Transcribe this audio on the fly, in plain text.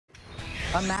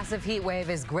A massive heat wave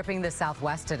is gripping the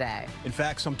Southwest today. In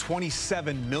fact, some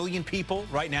 27 million people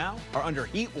right now are under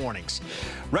heat warnings.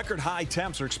 Record high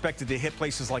temps are expected to hit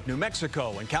places like New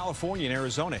Mexico and California and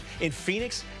Arizona. In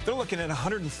Phoenix, they're looking at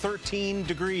 113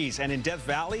 degrees. And in Death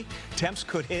Valley, temps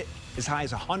could hit as high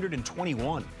as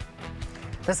 121.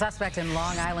 The suspect in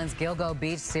Long Island's Gilgo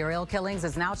Beach serial killings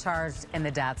is now charged in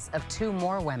the deaths of 2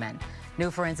 more women. New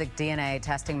forensic DNA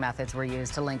testing methods were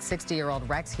used to link 60-year-old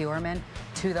Rex Heuermann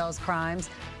to those crimes.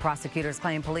 Prosecutors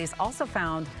claim police also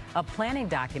found a planning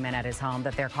document at his home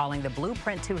that they're calling the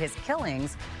blueprint to his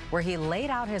killings, where he laid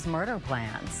out his murder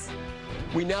plans.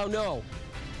 We now know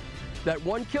that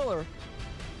one killer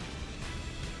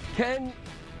can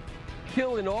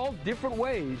kill in all different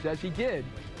ways, as he did,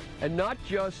 and not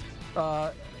just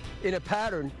in a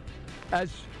pattern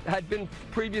as had been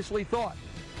previously thought.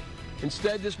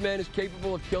 Instead, this man is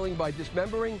capable of killing by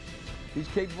dismembering. He's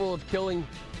capable of killing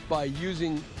by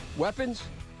using weapons.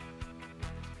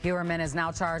 Heuermann is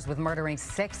now charged with murdering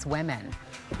 6 women.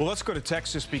 Well, let's go to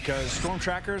Texas because storm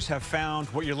trackers have found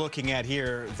what you're looking at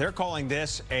here. They're calling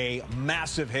this a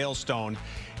massive hailstone.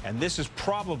 And this is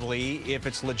probably, if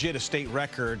it's legit, a state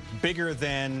record, bigger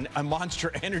than a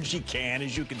Monster Energy can,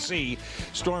 as you can see.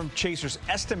 Storm chasers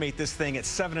estimate this thing at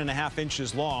 7.5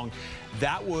 inches long.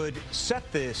 That would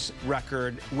set this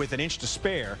record with 1 inch to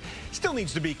spare. Still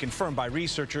needs to be confirmed by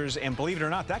researchers, and believe it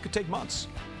or not, that could take months.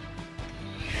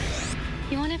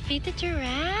 You want to feed the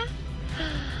giraffe?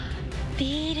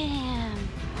 Feed him.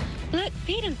 Look,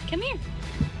 feed him. Come here.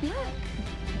 Look.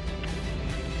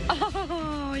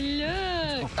 Oh,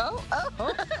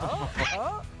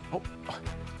 look.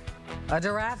 A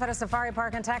giraffe at a safari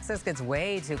park in Texas gets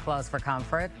way too close for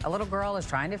comfort. A little girl is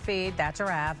trying to feed that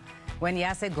giraffe when,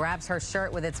 yes, it grabs her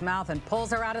shirt with its mouth and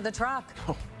pulls her out of the truck.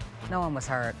 No one was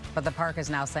hurt, but the park is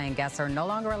now saying guests are no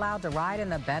longer allowed to ride in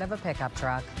the bed of a pickup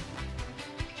truck.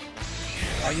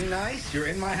 Are you nice? You're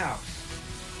in my house.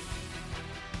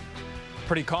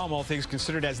 Pretty calm, all things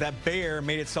considered, as that bear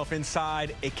made itself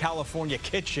inside a California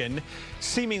kitchen,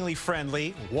 seemingly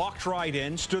friendly, walked right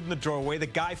in, stood in the doorway. The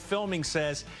guy filming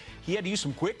says he had to use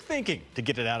some quick thinking to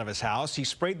get it out of his house. He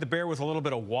sprayed the bear with a little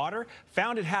bit of water,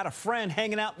 found it had a friend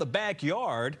hanging out in the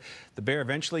backyard. The bear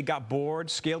eventually got bored,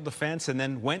 scaled the fence, and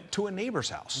then went to a neighbor's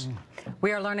house.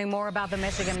 We are learning more about the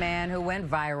Michigan man who went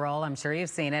viral, I'm sure you've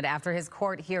seen it, after his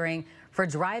court hearing for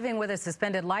driving with a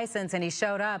suspended license, and he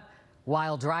showed up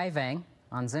while driving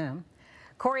on Zoom.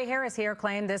 Corey Harris here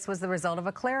claimed this was the result of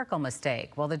a clerical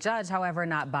mistake. Well, the judge, however,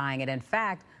 not buying it. In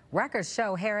fact, records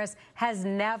show Harris has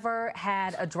never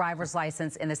had a driver's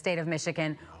license in the state of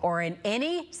Michigan or in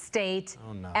any state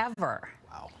ever.